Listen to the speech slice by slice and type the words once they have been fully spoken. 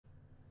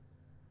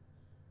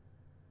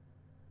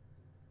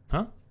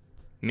Huh?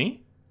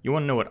 Me? You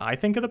want to know what I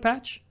think of the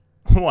patch?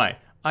 Why,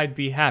 I'd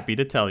be happy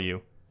to tell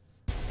you.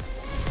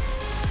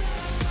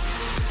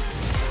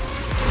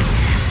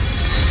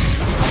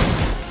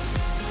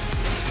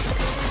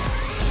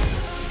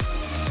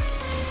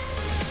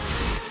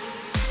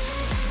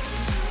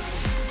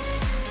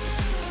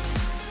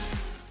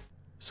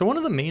 So one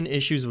of the main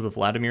issues with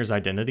Vladimir's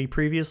identity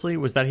previously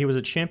was that he was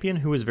a champion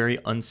who was very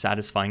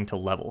unsatisfying to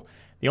level.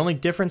 The only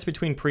difference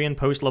between pre and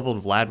post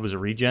leveled Vlad was a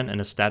regen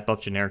and a stat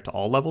buff generic to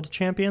all leveled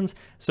champions,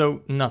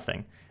 so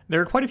nothing.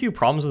 There are quite a few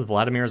problems with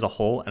Vladimir as a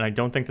whole, and I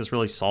don't think this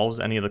really solves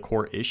any of the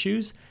core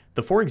issues.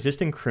 The 4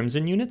 existing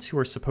Crimson units, who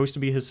are supposed to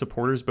be his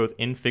supporters both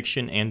in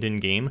fiction and in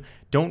game,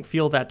 don't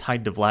feel that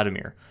tied to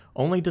Vladimir.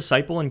 Only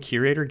Disciple and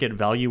Curator get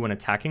value when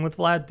attacking with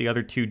Vlad, the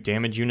other 2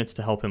 damage units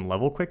to help him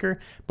level quicker,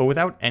 but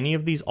without any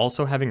of these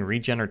also having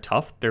regen or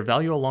tough, their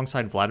value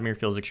alongside Vladimir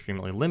feels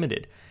extremely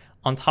limited.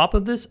 On top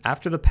of this,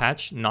 after the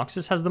patch,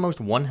 Noxus has the most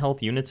 1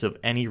 health units of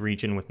any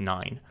region with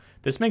 9.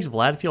 This makes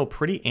Vlad feel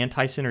pretty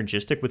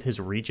anti-synergistic with his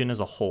region as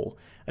a whole.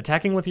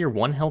 Attacking with your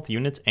 1 health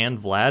units and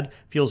Vlad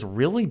feels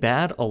really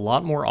bad a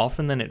lot more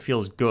often than it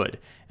feels good,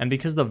 and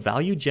because the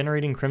value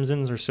generating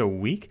Crimsons are so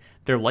weak,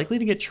 they're likely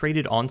to get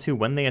traded onto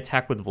when they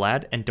attack with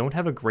Vlad and don't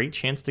have a great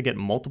chance to get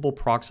multiple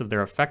procs of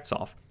their effects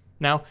off.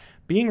 Now,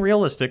 being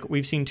realistic,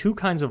 we've seen 2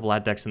 kinds of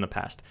Vlad decks in the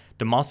past,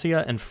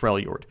 Demacia and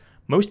Freljord.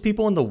 Most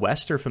people in the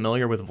West are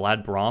familiar with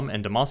Vlad Braum,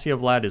 and Demacia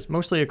Vlad is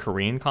mostly a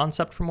Korean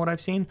concept from what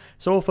I've seen,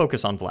 so we'll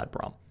focus on Vlad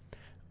Braum.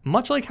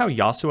 Much like how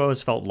Yasuo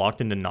has felt locked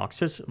into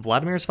Noxus,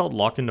 Vladimir's felt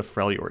locked into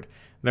Freljord.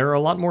 There are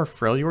a lot more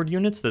Freljord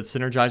units that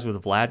synergize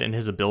with Vlad and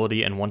his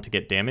ability and want to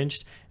get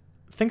damaged.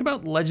 Think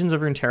about Legends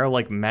of Runeterra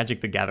like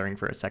Magic the Gathering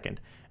for a second.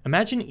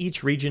 Imagine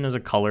each region as a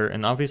color,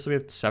 and obviously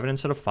we have 7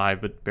 instead of 5,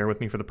 but bear with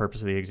me for the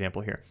purpose of the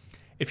example here.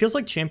 It feels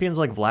like champions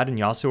like Vlad and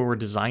Yasuo were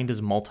designed as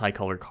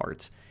multicolored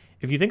cards.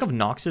 If you think of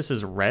Noxus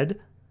as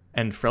red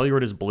and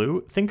Freljord as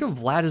blue, think of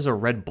Vlad as a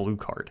red-blue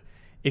card.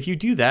 If you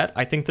do that,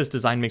 I think this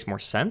design makes more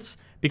sense,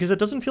 because it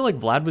doesn't feel like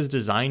Vlad was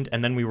designed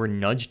and then we were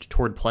nudged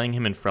toward playing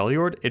him in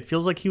Freljord. It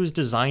feels like he was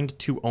designed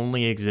to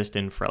only exist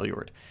in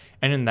Freljord.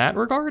 And in that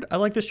regard, I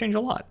like this change a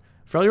lot.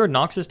 Freljord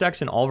Noxus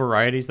decks in all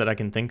varieties that I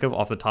can think of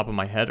off the top of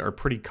my head are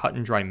pretty cut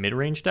and dry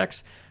mid-range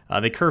decks.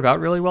 They curve out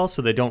really well,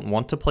 so they don't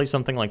want to play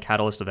something like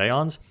Catalyst of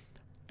Aeons.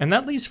 And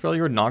that leaves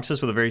Freljord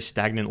Noxus with a very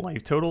stagnant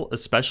life total,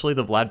 especially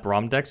the Vlad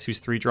Braum decks whose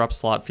 3-drop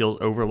slot feels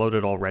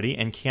overloaded already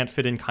and can't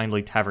fit in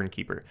Kindly Tavern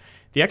Keeper.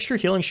 The extra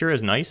healing sure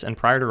is nice, and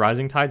prior to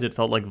Rising Tides it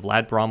felt like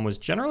Vlad Braum was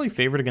generally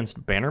favored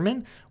against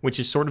Bannerman, which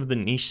is sort of the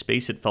niche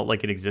space it felt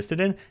like it existed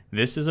in.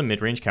 This is a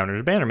mid-range counter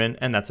to Bannerman,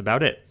 and that's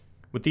about it.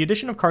 With the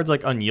addition of cards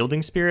like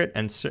Unyielding Spirit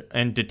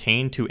and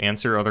Detain to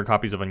answer other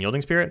copies of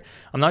Unyielding Spirit,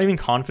 I'm not even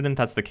confident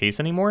that's the case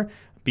anymore.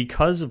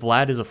 Because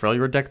Vlad is a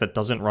Freljord deck that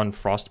doesn't run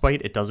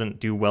Frostbite, it doesn't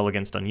do well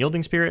against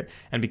Unyielding Spirit,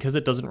 and because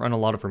it doesn't run a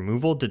lot of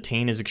removal,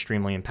 Detain is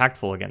extremely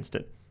impactful against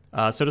it.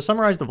 So to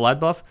summarize the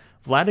Vlad buff,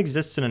 Vlad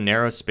exists in a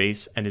narrow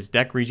space, and his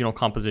deck regional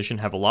composition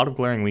have a lot of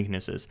glaring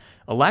weaknesses.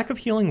 A lack of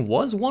healing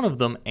was one of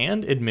them,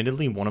 and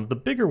admittedly one of the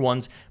bigger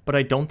ones, but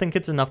I don't think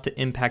it's enough to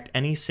impact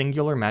any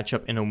singular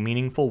matchup in a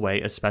meaningful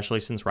way, especially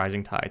since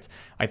Rising Tides.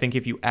 I think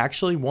if you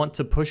actually want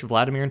to push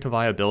Vladimir into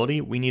viability,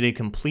 we need a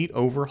complete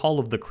overhaul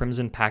of the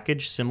Crimson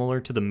package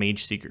similar to the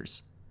Mage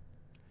Seekers.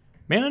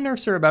 Mana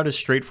nerfs are about as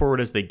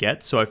straightforward as they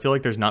get, so I feel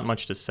like there's not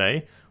much to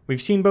say.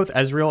 We've seen both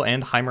Ezreal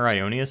and Heimer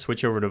Ionia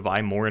switch over to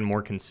Vi more and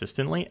more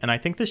consistently, and I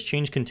think this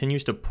change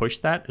continues to push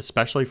that,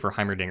 especially for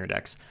Heimerdinger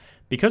decks.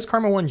 Because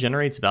Karma 1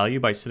 generates value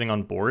by sitting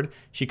on board,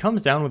 she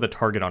comes down with a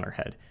target on her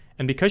head.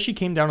 And because she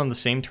came down on the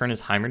same turn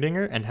as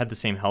Heimerdinger and had the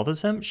same health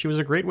as him, she was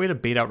a great way to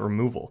bait out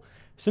removal.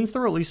 Since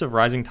the release of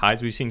Rising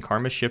Tides, we've seen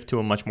Karma shift to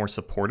a much more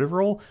supportive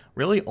role,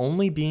 really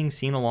only being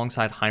seen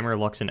alongside Heimer,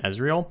 Lux, and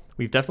Ezreal.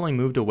 We've definitely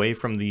moved away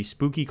from the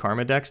spooky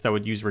Karma decks that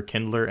would use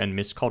Rekindler and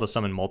Mistcall to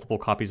summon multiple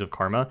copies of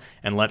Karma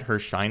and let her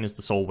shine as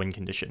the sole win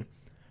condition.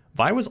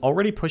 Vi was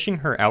already pushing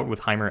her out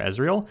with Heimer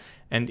Ezreal,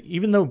 and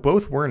even though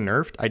both were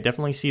nerfed, I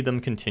definitely see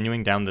them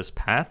continuing down this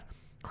path.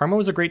 Karma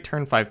was a great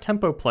turn 5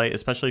 tempo play,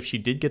 especially if she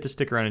did get to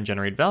stick around and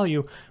generate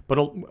value,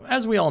 but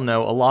as we all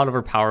know, a lot of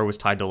her power was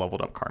tied to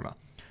leveled up Karma.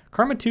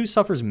 Karma 2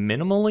 suffers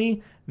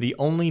minimally. The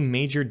only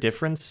major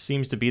difference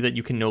seems to be that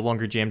you can no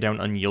longer jam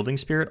down Unyielding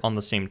Spirit on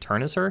the same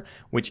turn as her,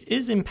 which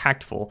is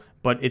impactful,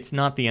 but it's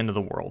not the end of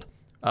the world.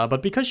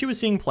 But because she was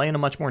seeing play in a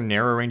much more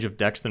narrow range of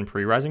decks than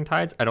pre-Rising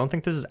Tides, I don't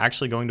think this is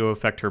actually going to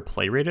affect her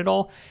play rate at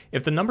all.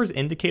 If the numbers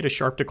indicate a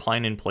sharp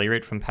decline in play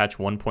rate from patch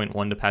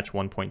 1.1 to patch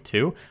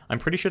 1.2, I'm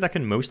pretty sure that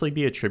can mostly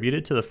be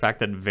attributed to the fact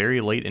that very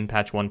late in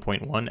patch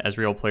 1.1,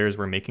 Ezreal players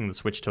were making the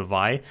switch to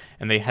Vi,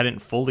 and they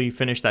hadn't fully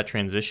finished that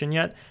transition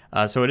yet.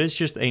 So it is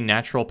just a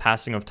natural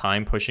passing of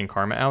time pushing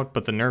Karma out,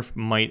 but the nerf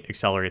might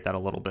accelerate that a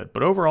little bit.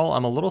 But overall,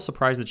 I'm a little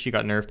surprised that she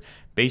got nerfed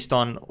based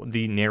on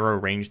the narrow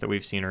range that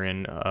we've seen her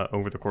in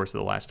over the course of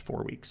the last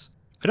 4 weeks.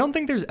 I don't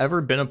think there's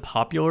ever been a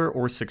popular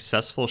or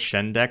successful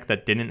Shen deck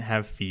that didn't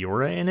have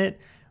Fiora in it.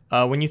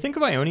 When you think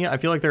of Ionia, I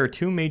feel like there are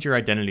two major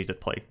identities at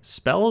play,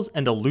 spells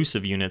and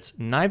elusive units,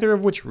 neither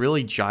of which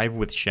really jive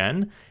with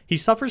Shen. He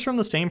suffers from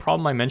the same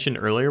problem I mentioned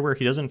earlier where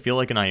he doesn't feel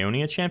like an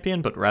Ionia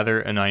champion, but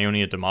rather an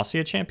Ionia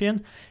Demacia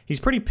champion.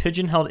 He's pretty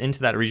pigeonholed into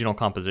that regional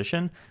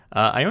composition.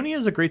 Ionia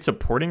is a great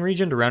supporting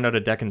region to round out a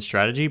deck and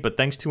strategy, but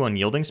thanks to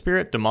Unyielding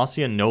Spirit,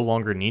 Demacia no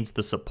longer needs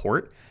the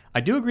support. I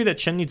do agree that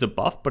Shen needs a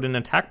buff, but an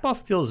attack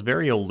buff feels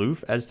very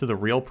aloof as to the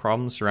real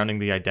problems surrounding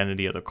the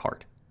identity of the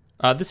card.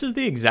 This is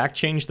the exact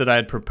change that I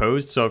had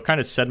proposed, so I've kind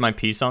of said my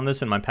piece on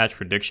this in my patch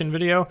prediction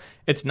video.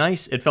 It's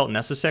nice, it felt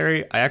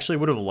necessary. I actually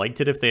would have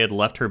liked it if they had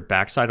left her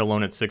backside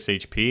alone at 6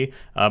 HP,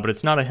 but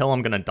it's not a hill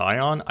I'm going to die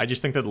on. I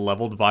just think that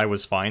leveled Vi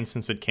was fine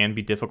since it can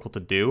be difficult to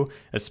do,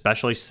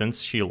 especially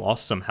since she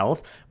lost some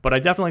health, but I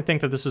definitely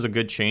think that this is a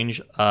good change.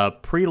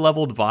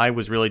 Pre-leveled Vi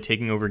was really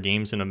taking over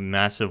games in a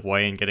massive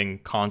way and getting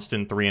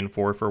constant 3 and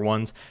 4 for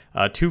ones,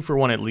 2 for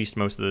 1 at least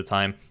most of the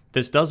time.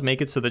 This does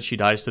make it so that she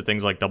dies to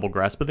things like Double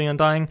Grasp of the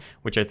Undying,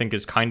 which I think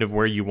is kind of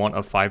where you want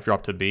a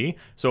 5-drop to be.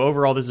 So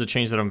overall, this is a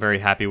change that I'm very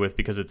happy with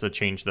because it's a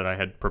change that I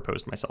had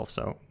proposed myself,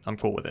 so I'm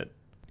cool with it.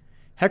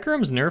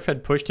 Hecarim's nerf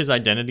had pushed his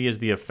identity as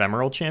the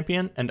ephemeral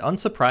champion, and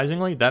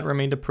unsurprisingly, that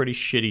remained a pretty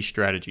shitty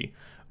strategy.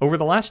 Over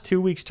the last 2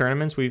 weeks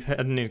tournaments, we've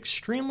had an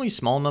extremely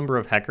small number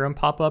of Hecarim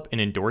pop up in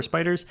Endure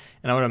Spiders,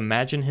 and I would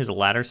imagine his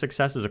latter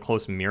success is a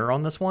close mirror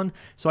on this one,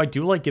 so I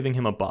do like giving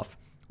him a buff.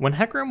 When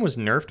Hecarim was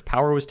nerfed,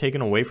 power was taken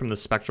away from the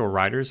Spectral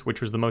Riders,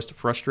 which was the most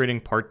frustrating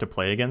part to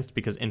play against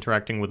because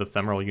interacting with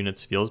ephemeral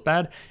units feels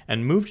bad,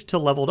 and moved to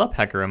leveled up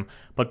Hecarim,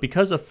 but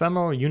because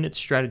ephemeral unit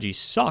strategies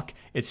suck,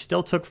 it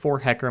still took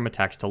 4 Hecarim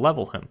attacks to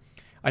level him.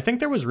 I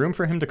think there was room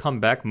for him to come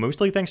back,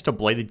 mostly thanks to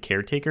Blighted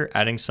Caretaker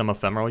adding some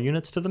ephemeral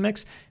units to the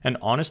mix, and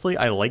honestly,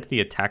 I like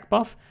the attack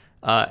buff.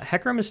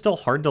 Hecarim is still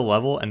hard to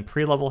level, and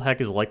pre-level Heck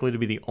is likely to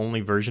be the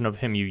only version of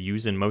him you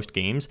use in most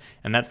games,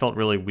 and that felt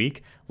really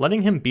weak.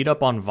 Letting him beat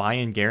up on Vi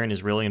and Garen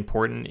is really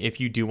important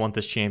if you do want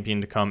this champion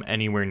to come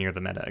anywhere near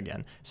the meta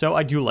again. So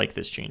I do like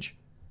this change.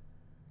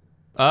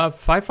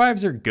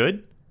 5/5s are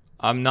good.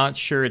 I'm not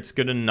sure it's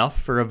good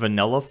enough for a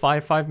vanilla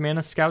 5/5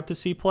 mana scout to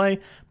see play,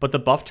 but the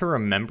buff to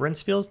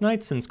Remembrance feels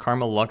nice since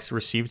Karma Lux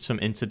received some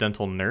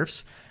incidental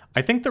nerfs.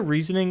 I think the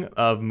reasoning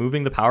of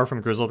moving the power from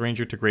Grizzled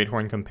Ranger to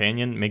Greathorn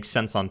Companion makes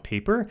sense on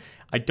paper.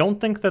 I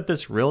don't think that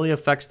this really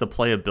affects the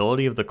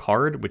playability of the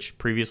card, which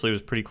previously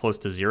was pretty close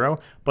to 0,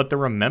 but the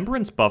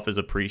Remembrance buff is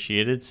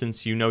appreciated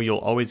since you know you'll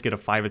always get a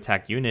 5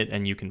 attack unit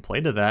and you can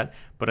play to that,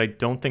 but I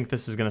don't think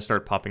this is going to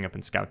start popping up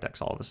in Scout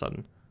decks all of a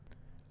sudden.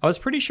 I was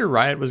pretty sure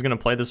Riot was going to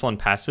play this one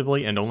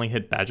passively and only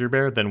hit Badger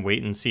Bear, then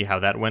wait and see how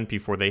that went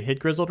before they hit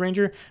Grizzled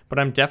Ranger, but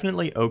I'm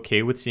definitely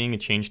okay with seeing a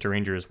change to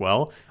Ranger as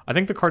well. I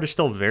think the card is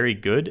still very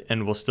good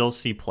and will still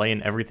see play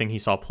in everything he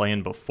saw play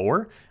in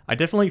before. I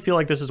definitely feel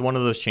like this is one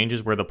of those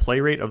changes where the play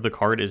rate of the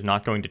card is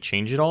not going to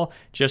change at all,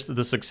 just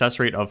the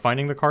success rate of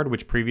finding the card,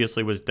 which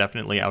previously was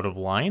definitely out of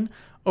line.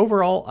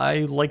 Overall, I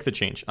like the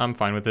change. I'm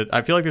fine with it.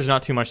 I feel like there's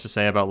not too much to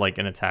say about like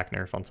an attack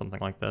nerf on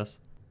something like this.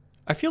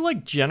 I feel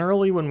like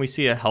generally when we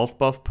see a health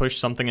buff push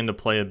something into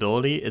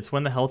playability, it's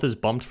when the health is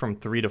bumped from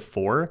 3 to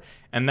 4,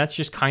 and that's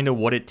just kind of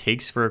what it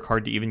takes for a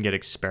card to even get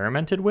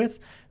experimented with.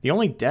 The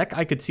only deck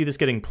I could see this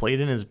getting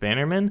played in is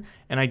Bannerman,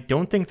 and I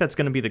don't think that's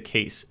going to be the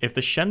case. If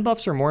the Shen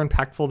buffs are more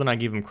impactful than I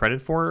give him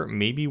credit for,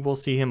 maybe we'll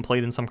see him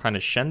played in some kind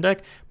of Shen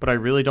deck, but I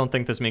really don't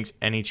think this makes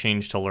any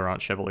change to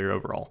Laurent Chevalier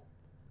overall.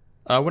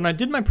 When I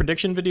did my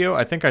prediction video,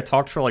 I think I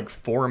talked for like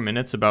 4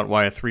 minutes about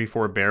why a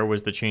 3/4 bear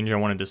was the change I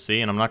wanted to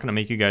see, and I'm not going to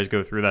make you guys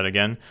go through that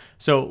again.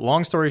 So,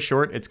 long story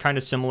short, it's kind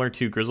of similar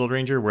to Grizzled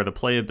Ranger, where the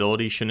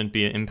playability shouldn't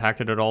be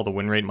impacted at all. The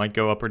win rate might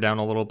go up or down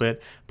a little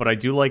bit, but I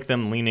do like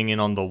them leaning in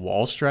on the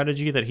wall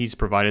strategy that he's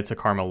provided to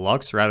Karma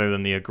Lux, rather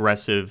than the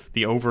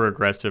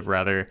over-aggressive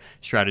rather,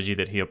 strategy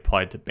that he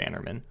applied to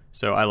Bannerman.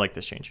 So, I like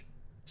this change.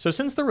 So,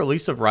 since the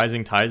release of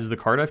Rising Tides, the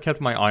card I've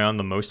kept my eye on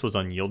the most was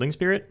Unyielding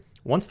Spirit.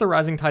 Once the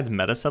Rising Tides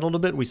meta settled a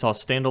bit, we saw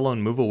Standalone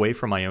move away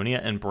from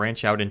Ionia and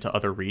branch out into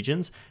other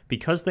regions,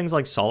 because things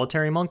like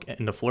Solitary Monk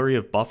and a flurry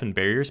of buff and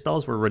barrier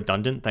spells were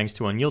redundant thanks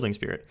to Unyielding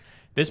Spirit.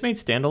 This made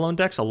Standalone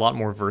decks a lot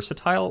more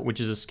versatile, which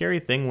is a scary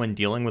thing when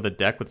dealing with a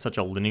deck with such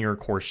a linear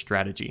core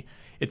strategy.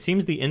 It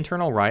seems the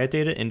internal Riot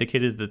data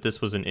indicated that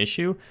this was an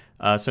issue,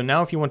 so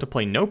now if you want to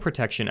play no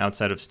protection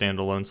outside of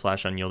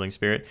Standalone / Unyielding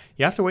Spirit,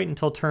 you have to wait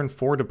until turn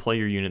 4 to play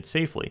your unit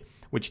safely,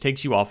 which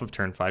takes you off of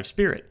turn 5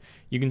 Spirit.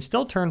 You can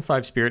still turn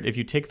 5 Spirit if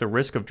you take the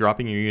risk of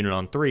dropping your unit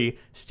on 3,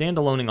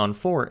 Standaloning on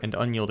 4, and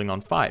Unyielding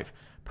on 5.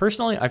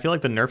 Personally, I feel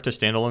like the nerf to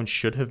Standalone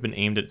should have been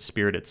aimed at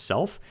Spirit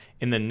itself.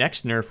 In the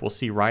next nerf, we'll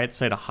see Riot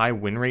cite a high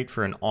win rate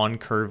for an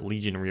on-curve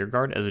Legion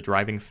rearguard as a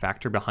driving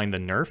factor behind the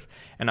nerf,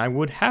 and I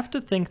would have to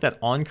think that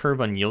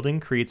on-curve Unyielding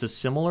creates a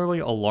similarly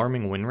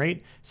alarming win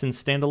rate,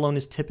 since Standalone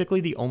is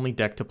typically the only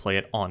deck to play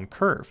it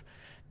on-curve.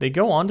 They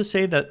go on to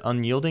say that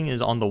Unyielding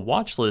is on the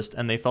watch list,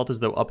 and they felt as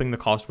though upping the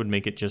cost would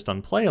make it just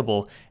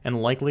unplayable,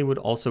 and likely would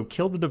also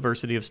kill the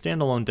diversity of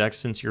standalone decks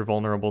since you're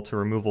vulnerable to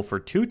removal for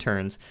 2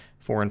 turns,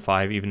 4 and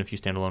 5 even if you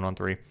stand alone on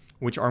 3,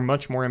 which are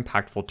much more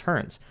impactful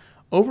turns.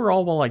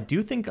 Overall, while I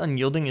do think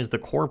Unyielding is the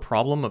core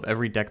problem of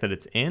every deck that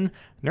it's in,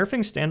 nerfing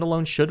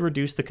Standalone should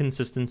reduce the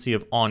consistency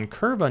of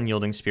on-curve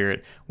Unyielding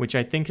Spirit, which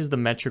I think is the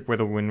metric where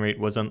the win rate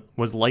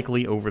was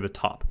likely over the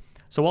top.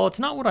 So while it's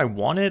not what I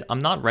wanted,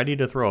 I'm not ready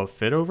to throw a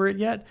fit over it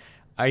yet.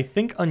 I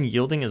think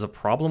Unyielding is a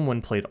problem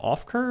when played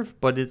off-curve,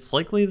 but it's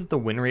likely that the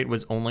win rate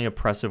was only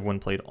oppressive when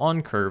played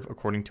on-curve,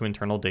 according to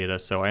internal data,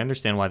 so I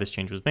understand why this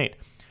change was made.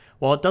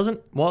 While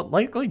it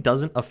likely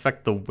doesn't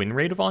affect the win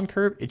rate of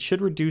on-curve, it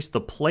should reduce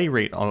the play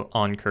rate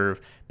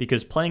on-curve,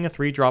 because playing a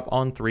 3-drop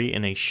on 3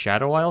 in a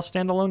Shadow Isle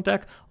standalone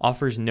deck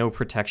offers no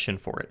protection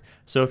for it.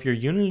 So if your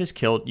unit is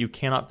killed, you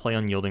cannot play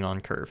Unyielding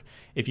on-curve.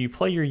 If you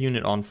play your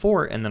unit on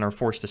 4 and then are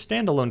forced to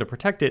standalone to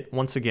protect it,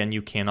 once again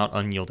you cannot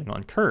Unyielding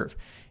on-curve.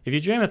 If you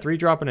jam a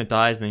 3-drop and it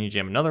dies, and then you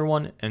jam another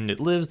one and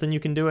it lives, then you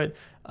can do it.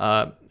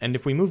 And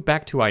if we move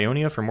back to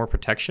Ionia for more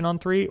protection on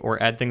 3,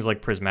 or add things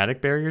like Prismatic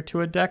Barrier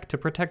to a deck to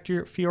protect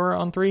your Fiora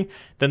on 3,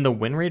 then the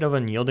win rate of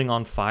Unyielding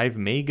on 5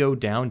 may go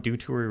down due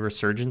to a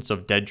resurgence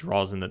of dead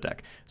draws in the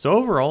deck. So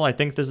overall, I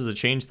think this is a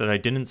change that I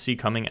didn't see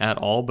coming at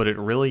all, but it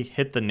really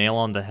hit the nail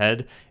on the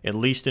head, at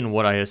least in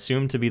what I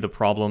assume to be the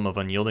problem of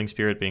Unyielding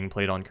Spirit being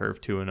played on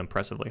curve to an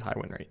impressively high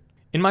win rate.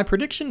 In my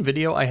prediction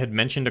video, I had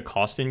mentioned a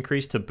cost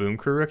increase to Boom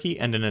Crew Rookie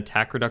and an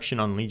attack reduction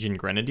on Legion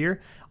Grenadier.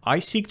 I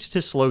seeked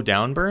to slow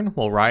down burn,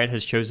 while Riot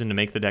has chosen to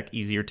make the deck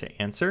easier to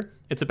answer.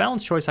 It's a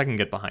balanced choice I can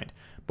get behind.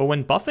 But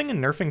when buffing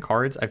and nerfing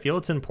cards, I feel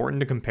it's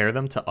important to compare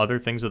them to other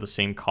things of the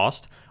same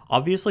cost.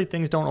 Obviously,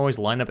 things don't always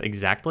line up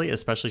exactly,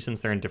 especially since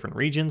they're in different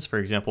regions. For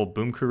example,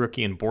 Boom Crew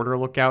Rookie and Border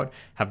Lookout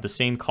have the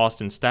same cost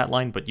and stat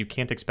line, but you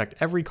can't expect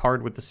every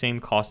card with the same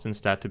cost and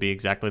stat to be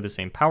exactly the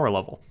same power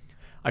level.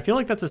 I feel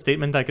like that's a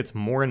statement that gets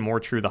more and more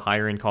true the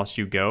higher in cost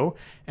you go,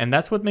 and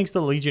that's what makes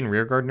the Legion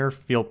Rearguard nerf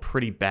feel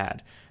pretty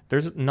bad.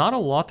 There's not a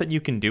lot that you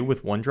can do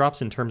with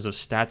 1-drops in terms of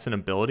stats and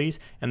abilities,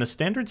 and the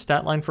standard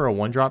stat line for a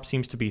 1-drop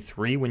seems to be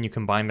 3 when you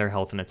combine their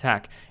health and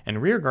attack,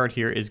 and Rearguard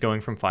here is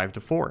going from 5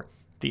 to 4.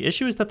 The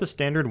issue is that the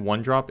standard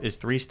 1-drop is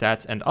 3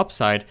 stats and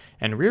upside,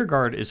 and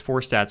Rearguard is 4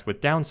 stats with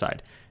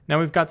downside. Now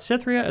we've got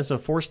Cythria as a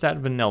 4-stat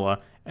vanilla,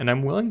 and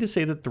I'm willing to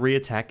say that 3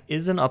 attack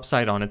is an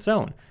upside on its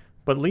own.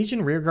 But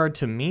Legion Rearguard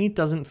to me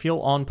doesn't feel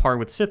on par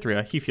with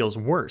Cythria, he feels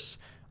worse.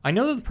 I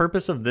know that the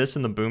purpose of this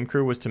in the Boom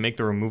Crew was to make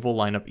the removal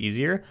lineup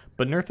easier,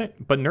 but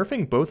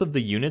nerfing both of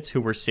the units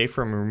who were safe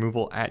from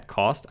removal at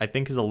cost I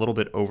think is a little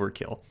bit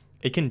overkill.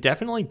 It can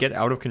definitely get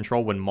out of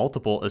control when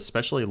multiple,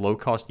 especially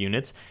low-cost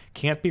units,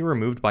 can't be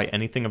removed by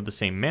anything of the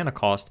same mana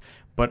cost,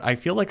 but I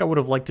feel like I would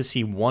have liked to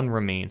see one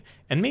remain,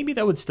 and maybe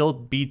that would still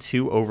be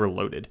too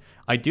overloaded.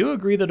 I do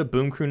agree that a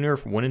Boom Crew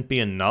nerf wouldn't be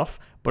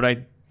enough, but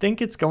I think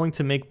it's going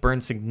to make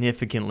burn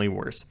significantly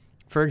worse.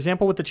 For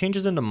example, with the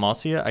changes into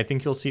Demacia, I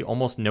think you'll see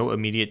almost no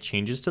immediate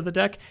changes to the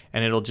deck,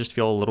 and it'll just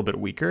feel a little bit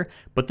weaker,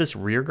 but this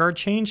Rearguard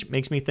change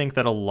makes me think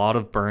that a lot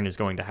of burn is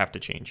going to have to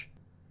change.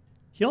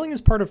 Healing is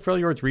part of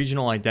Freljord's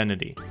regional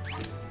identity.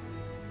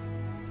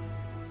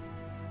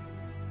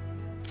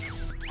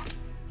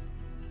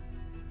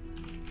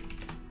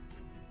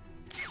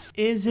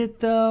 Is it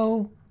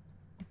though?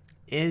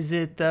 Is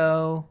it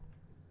though?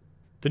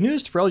 The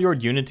newest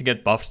Freljord unit to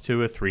get buffed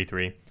to a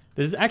 3/3.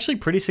 This is actually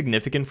pretty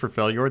significant for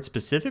Freljord,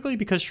 specifically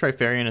because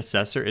Trifarian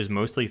Assessor is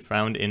mostly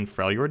found in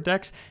Freljord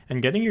decks,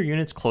 and getting your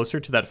units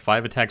closer to that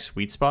 5-attack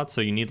sweet spot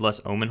so you need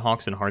less Omen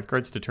Hawks and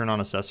Hearthguards to turn on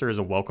Assessor is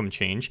a welcome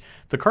change.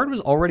 The card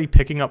was already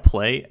picking up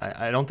play.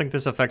 I don't think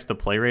this affects the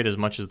play rate as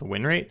much as the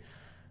win rate,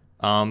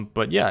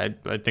 but yeah,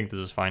 I think this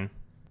is fine.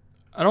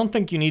 I don't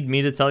think you need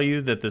me to tell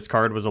you that this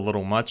card was a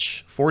little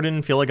much. 4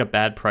 didn't feel like a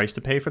bad price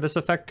to pay for this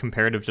effect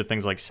comparative to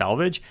things like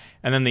Salvage,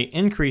 and then the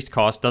increased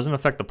cost doesn't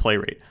affect the play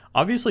rate.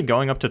 Obviously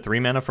going up to 3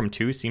 mana from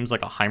 2 seems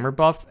like a Heimer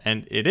buff,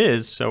 and it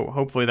is, so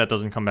hopefully that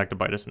doesn't come back to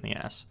bite us in the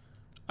ass.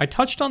 I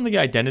touched on the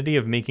identity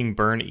of making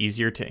burn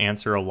easier to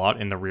answer a lot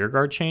in the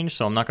Rearguard change,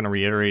 so I'm not going to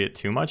reiterate it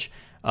too much.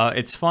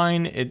 It's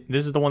fine.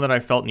 This is the one that I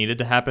felt needed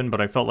to happen,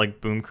 but I felt like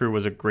Boom Crew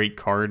was a great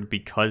card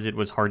because it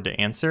was hard to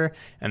answer,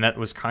 and that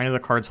was kind of the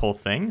card's whole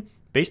thing.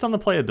 Based on the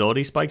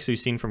playability spikes we've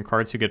seen from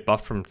cards who get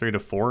buffed from 3 to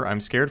 4, I'm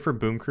scared for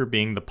Boom Crew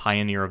being the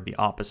pioneer of the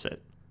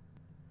opposite.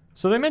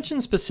 So they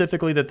mentioned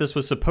specifically that this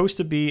was supposed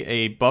to be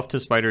a buff to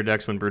Spider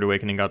decks when Brood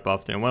Awakening got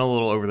buffed, and it went a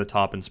little over the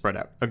top and spread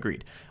out.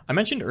 Agreed. I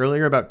mentioned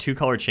earlier about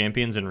 2-color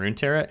champions in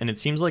Runeterra, and it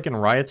seems like in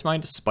Riot's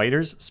mind,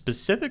 Spiders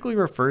specifically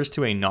refers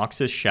to a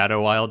Noxus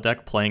Shadow Isle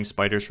deck playing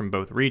Spiders from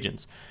both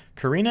regions.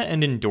 Karina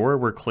and Endure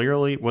were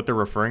clearly what they're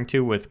referring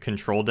to with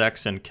control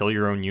decks and kill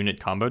your own unit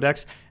combo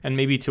decks, and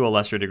maybe to a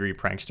lesser degree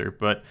Prankster,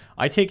 but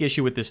I take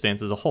issue with this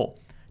stance as a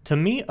whole. To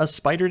me, a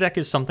Spider deck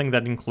is something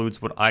that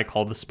includes what I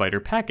call the Spider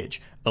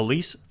package: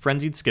 Elise,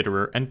 Frenzied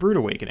Skitterer, and Brood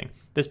Awakening.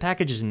 This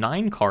package is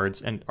 9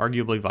 cards, and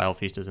arguably Vile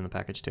Feast is in the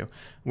package too,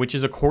 which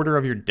is a quarter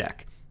of your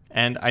deck.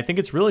 and I think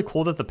it's really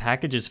cool that the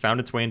package has found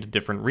its way into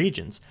different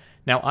regions.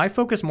 Now, I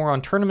focus more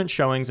on tournament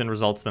showings and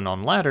results than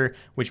on ladder,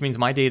 which means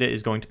my data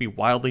is going to be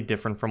wildly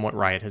different from what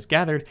Riot has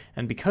gathered,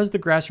 and because the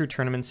grassroots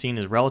tournament scene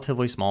is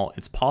relatively small,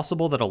 it's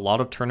possible that a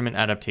lot of tournament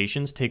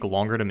adaptations take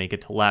longer to make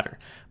it to ladder.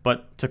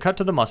 But to cut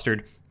to the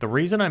mustard, the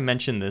reason I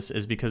mention this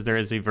is because there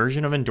is a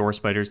version of Endure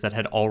Spiders that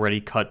had already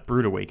cut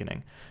Brood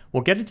Awakening.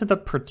 We'll get into the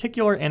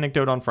particular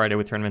anecdote on Friday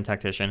with Tournament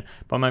Tactician,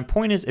 but my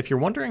point is, if you're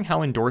wondering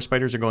how Endure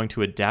Spiders are going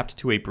to adapt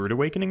to a Brood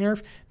Awakening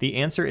nerf, the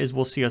answer is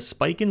we'll see a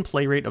spike in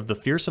play rate of the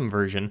Fearsome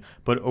version,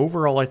 but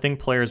overall I think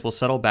players will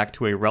settle back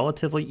to a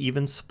relatively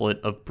even split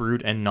of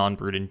Brood and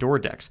non-Brood Endure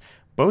decks.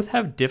 Both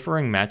have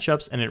differing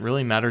matchups, and it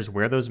really matters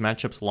where those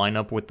matchups line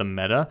up with the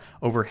meta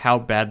over how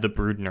bad the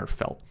Brood nerf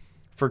felt.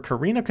 For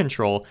Karina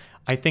control,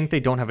 I think they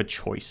don't have a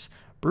choice.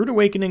 Brood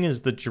Awakening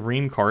is the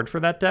dream card for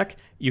that deck.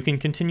 You can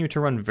continue to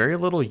run very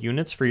little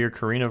units for your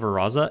Karina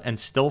Veraza and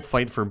still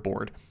fight for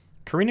board.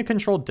 Karina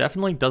control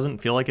definitely doesn't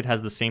feel like it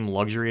has the same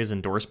luxury as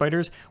Endure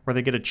Spiders, where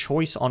they get a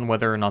choice on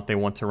whether or not they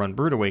want to run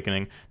Brood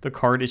Awakening. The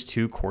card is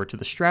too core to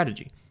the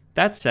strategy.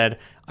 That said,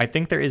 I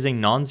think there is a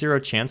non-zero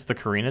chance the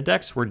Karina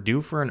decks were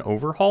due for an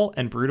overhaul,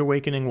 and Brood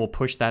Awakening will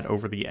push that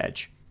over the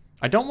edge.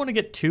 I don't want to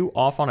get too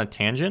off on a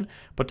tangent,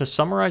 but to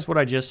summarize what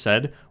I just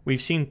said,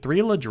 we've seen 3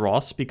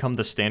 Ladros become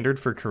the standard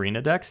for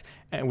Karina decks,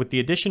 and with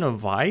the addition of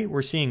Vi,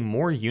 we're seeing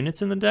more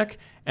units in the deck,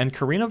 and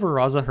Karina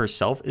Veraza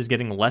herself is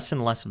getting less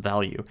and less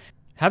value.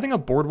 Having a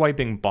board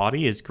wiping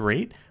body is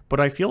great, but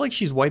I feel like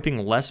she's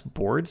wiping less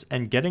boards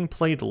and getting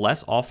played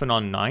less often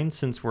on 9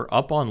 since we're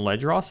up on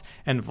Ledros,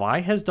 and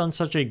Vi has done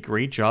such a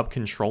great job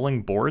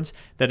controlling boards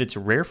that it's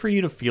rare for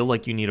you to feel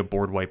like you need a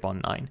board wipe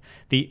on 9.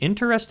 The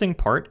interesting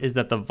part is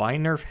that the Vi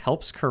nerf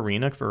helps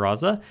Karina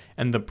Veraza,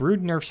 and the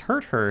Brood nerfs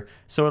hurt her,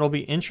 so it'll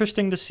be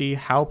interesting to see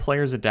how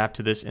players adapt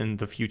to this in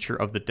the future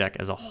of the deck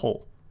as a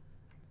whole.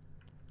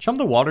 Chum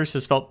the Waters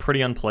has felt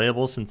pretty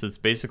unplayable since it's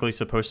basically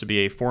supposed to be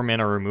a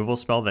 4-mana removal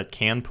spell that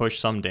can push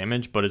some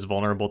damage but is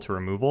vulnerable to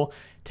removal.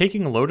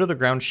 Taking low to the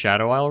ground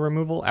Shadow Isle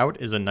removal out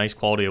is a nice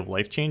quality of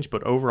life change,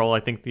 but overall I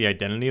think the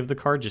identity of the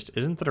card just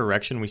isn't the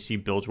direction we see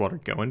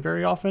Bilgewater go in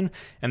very often,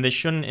 and this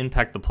shouldn't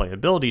impact the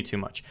playability too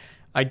much.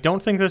 I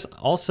don't think this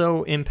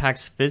also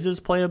impacts Fizz's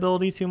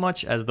playability too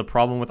much, as the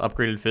problem with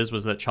upgraded Fizz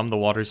was that Chum the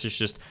Waters is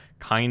just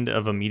kind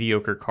of a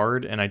mediocre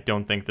card, and I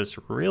don't think this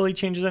really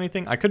changes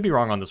anything. I could be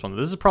wrong on this one.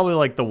 This is probably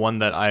like the one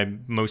that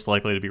I'm most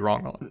likely to be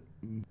wrong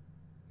on.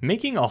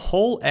 Making a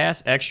whole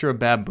ass extra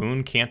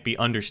baboon can't be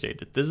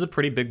understated. This is a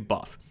pretty big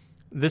buff.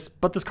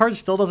 But this card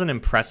still doesn't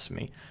impress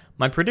me.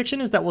 My prediction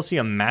is that we'll see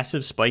a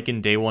massive spike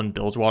in day 1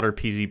 Bilgewater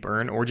PZ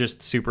burn, or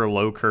just super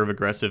low curve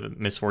aggressive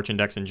Misfortune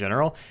decks in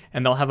general,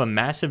 and they'll have a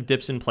massive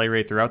dips in play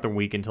rate throughout the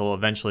week until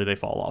eventually they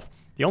fall off.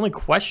 The only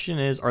question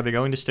is, are they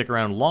going to stick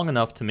around long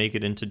enough to make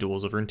it into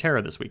Duels of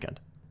Runeterra this weekend?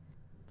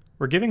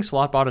 We're giving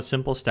Slotbot a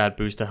simple stat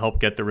boost to help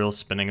get the reels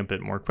spinning a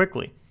bit more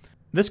quickly.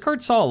 This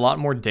card saw a lot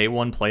more day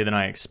 1 play than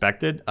I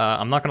expected.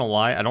 I'm not going to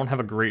lie, I don't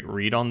have a great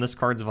read on this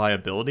card's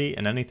viability,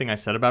 and anything I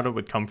said about it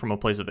would come from a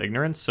place of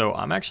ignorance, so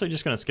I'm actually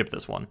just going to skip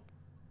this one.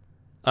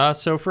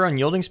 So for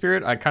Unyielding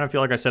Spirit, I kind of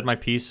feel like I said my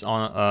piece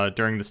on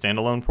during the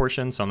standalone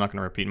portion, so I'm not going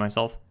to repeat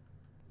myself.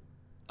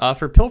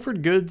 For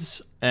Pilfered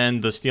Goods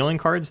and the Stealing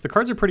cards, the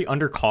cards are pretty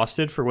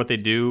undercosted for what they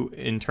do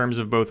in terms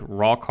of both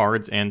raw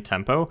cards and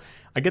tempo.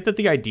 I get that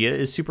the idea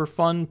is super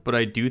fun, but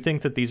I do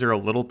think that these are a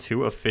little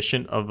too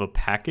efficient of a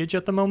package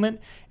at the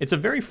moment. It's a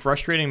very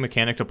frustrating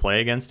mechanic to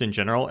play against in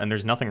general, and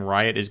there's nothing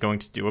Riot is going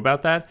to do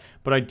about that,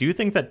 but I do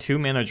think that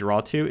 2-mana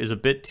draw 2 is a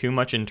bit too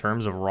much in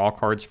terms of raw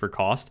cards for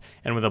cost,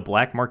 and with a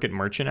black market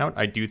merchant out,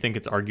 I do think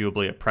it's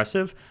arguably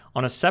oppressive.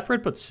 On a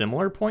separate but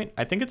similar point,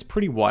 I think it's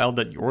pretty wild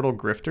that Yordle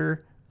Grifter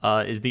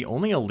is the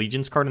only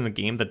allegiance card in the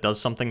game that does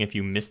something if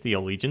you miss the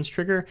allegiance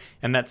trigger,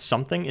 and that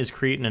something is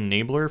create an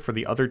enabler for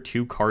the other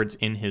 2 cards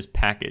in his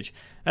package.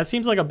 That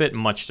seems like a bit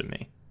much to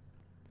me.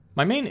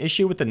 My main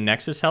issue with the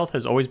Nexus health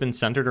has always been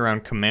centered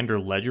around Commander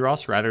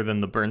Ledros rather than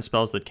the burn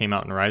spells that came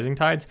out in Rising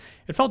Tides.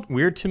 It felt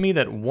weird to me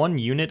that 1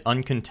 unit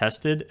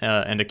uncontested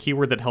and a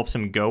keyword that helps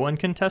him go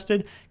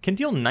uncontested can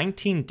deal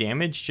 19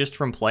 damage just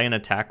from play and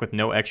attack with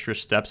no extra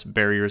steps,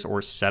 barriers,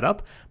 or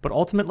setup, but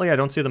ultimately I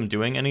don't see them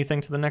doing anything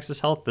to the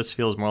Nexus health. This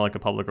feels more like a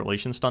public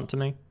relations stunt to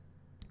me.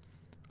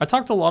 I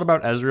talked a lot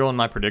about Ezreal in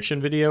my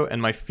prediction video,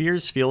 and my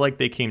fears feel like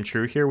they came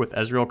true here with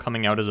Ezreal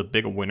coming out as a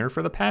big winner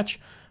for the patch.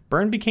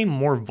 Burn became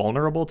more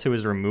vulnerable to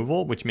his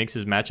removal, which makes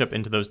his matchup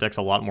into those decks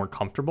a lot more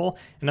comfortable,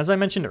 and as I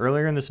mentioned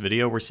earlier in this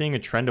video, we're seeing a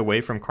trend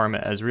away from Karma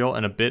Ezreal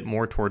and a bit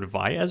more toward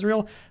Vi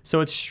Ezreal, so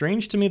it's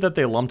strange to me that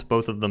they lumped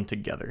both of them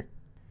together.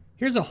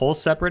 Here's a whole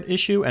separate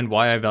issue and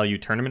why I value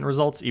tournament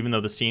results even though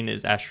the scene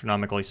is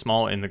astronomically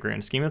small in the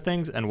grand scheme of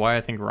things, and why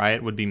I think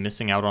Riot would be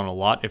missing out on a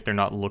lot if they're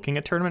not looking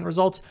at tournament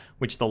results,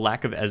 which the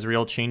lack of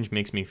Ezreal change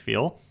makes me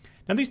feel.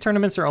 Now these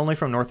tournaments are only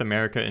from North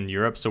America and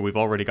Europe, so we've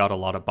already got a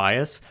lot of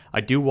bias.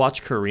 I do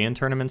watch Korean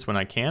tournaments when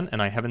I can,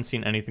 and I haven't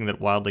seen anything that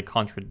wildly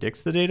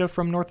contradicts the data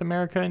from North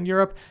America and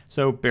Europe,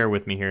 so bear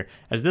with me here,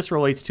 as this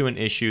relates to an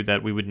issue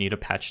that we would need a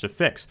patch to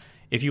fix.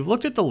 If you've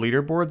looked at the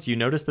leaderboards, you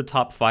notice the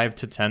top 5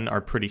 to 10 are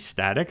pretty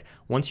static.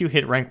 Once you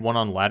hit rank 1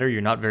 on ladder,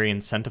 you're not very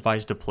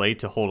incentivized to play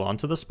to hold on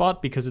to the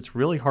spot because it's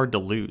really hard to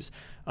lose.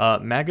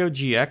 Mago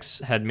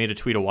GX had made a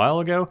tweet a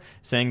while ago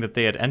saying that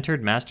they had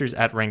entered Masters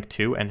at rank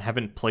 2 and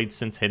haven't played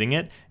since hitting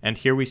it, and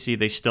here we see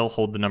they still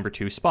hold the number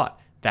 2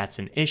 spot. That's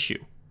an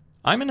issue.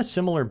 I'm in a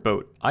similar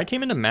boat. I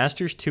came into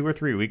Masters 2 or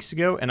 3 weeks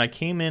ago, and I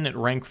came in at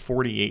rank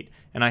 48,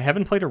 and I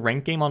haven't played a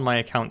rank game on my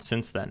account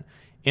since then.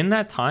 In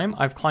that time,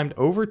 I've climbed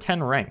over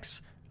 10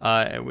 ranks,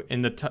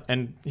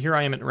 and here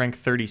I am at rank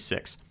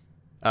 36,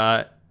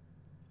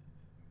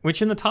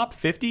 which in the top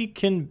 50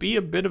 can be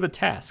a bit of a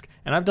task,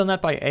 and I've done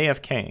that by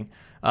AFKing.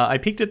 I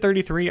peaked at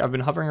 33. I've been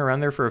hovering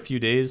around there for a few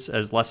days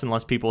as less and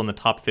less people in the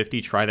top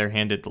 50 try their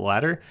hand at the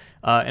ladder.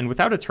 And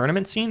without a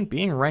tournament scene,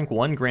 being rank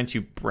 1 grants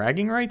you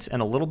bragging rights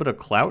and a little bit of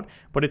clout,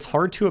 but it's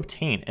hard to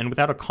obtain. And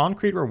without a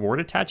concrete reward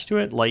attached to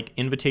it, like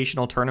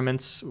invitational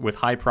tournaments with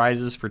high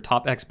prizes for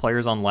top X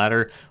players on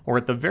ladder, or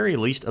at the very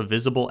least a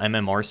visible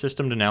MMR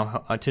system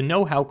to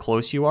know how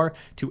close you are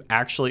to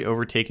actually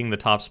overtaking the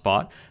top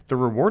spot, the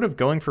reward of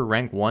going for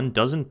rank 1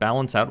 doesn't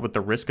balance out with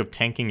the risk of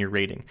tanking your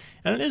rating.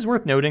 And it is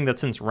worth noting that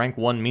since rank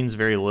 1 means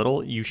very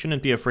little, you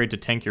shouldn't be afraid to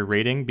tank your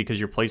rating because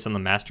your place on the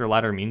master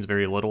ladder means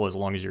very little as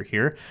long as you're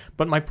here.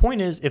 But my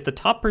point is, if the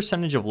top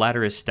percentage of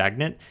ladder is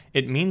stagnant,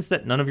 it means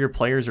that none of your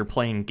players are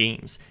playing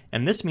games.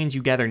 And this means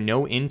you gather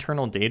no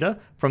internal data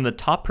from the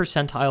top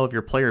percentile of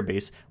your player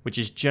base, which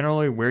is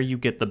generally where you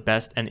get the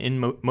best and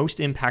most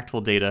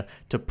impactful data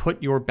to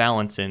put your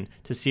balance in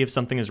to see if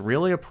something is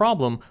really a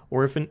problem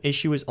or if an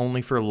issue is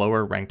only for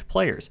lower ranked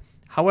players.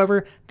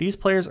 However, these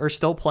players are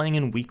still playing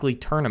in weekly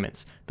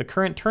tournaments. The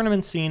current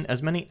tournament scene,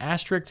 as many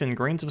asterisks and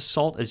grains of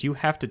salt as you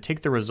have to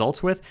take the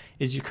results with,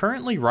 is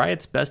currently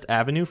Riot's best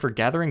avenue for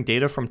gathering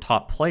data from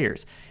top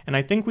players. And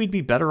I think we'd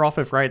be better off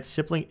if Riot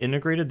simply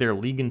integrated their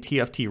League and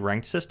TFT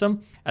ranked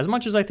system. As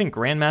much as I think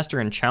Grandmaster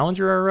and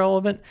Challenger are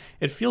relevant,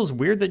 it feels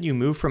weird that you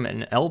move from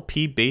an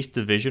LP-based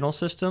divisional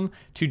system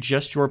to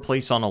just your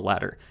place on a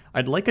ladder.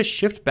 I'd like a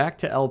shift back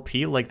to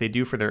LP like they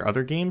do for their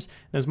other games,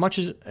 as much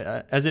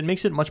as it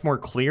makes it much more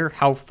clear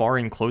how far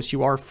and close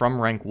you are from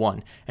rank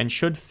 1, and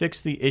should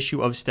fix the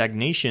issue of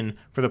stagnation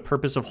for the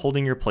purpose of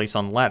holding your place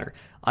on ladder.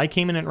 I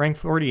came in at rank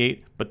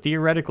 48, but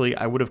theoretically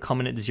I would have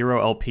come in at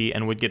 0 LP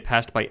and would get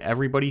passed by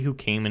everybody who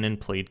came in and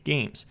played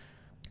games.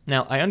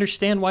 Now, I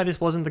understand why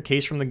this wasn't the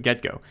case from the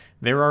get-go.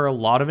 There are a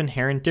lot of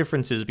inherent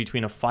differences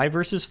between a 5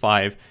 versus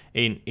 5,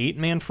 an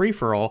 8-man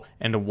free-for-all,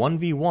 and a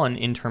 1v1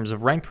 in terms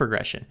of rank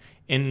progression.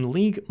 In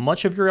League,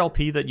 much of your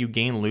LP that you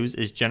gain/lose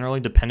is generally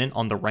dependent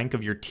on the rank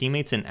of your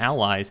teammates and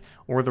allies,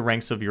 or the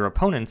ranks of your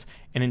opponents,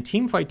 and in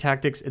teamfight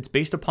tactics, it's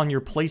based upon your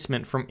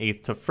placement from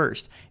 8th to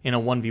 1st. In a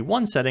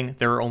 1v1 setting,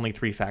 there are only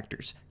 3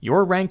 factors: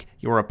 your rank,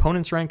 your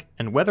opponent's rank,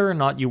 and whether or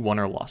not you won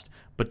or lost.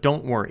 But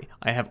don't worry,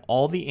 I have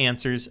all the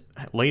answers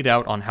laid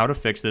out on how to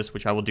fix this,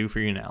 which I will do for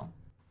you now.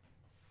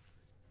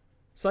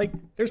 Psych,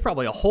 there's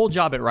probably a whole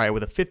job at Riot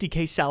with a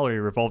 50k salary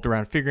revolved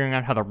around figuring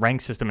out how the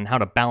rank system and how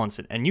to balance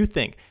it, and you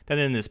think that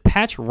in this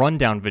patch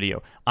rundown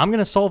video, I'm going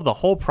to solve the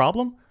whole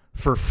problem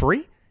for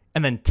free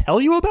and then tell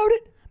you about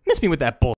it? Miss me with that bullshit.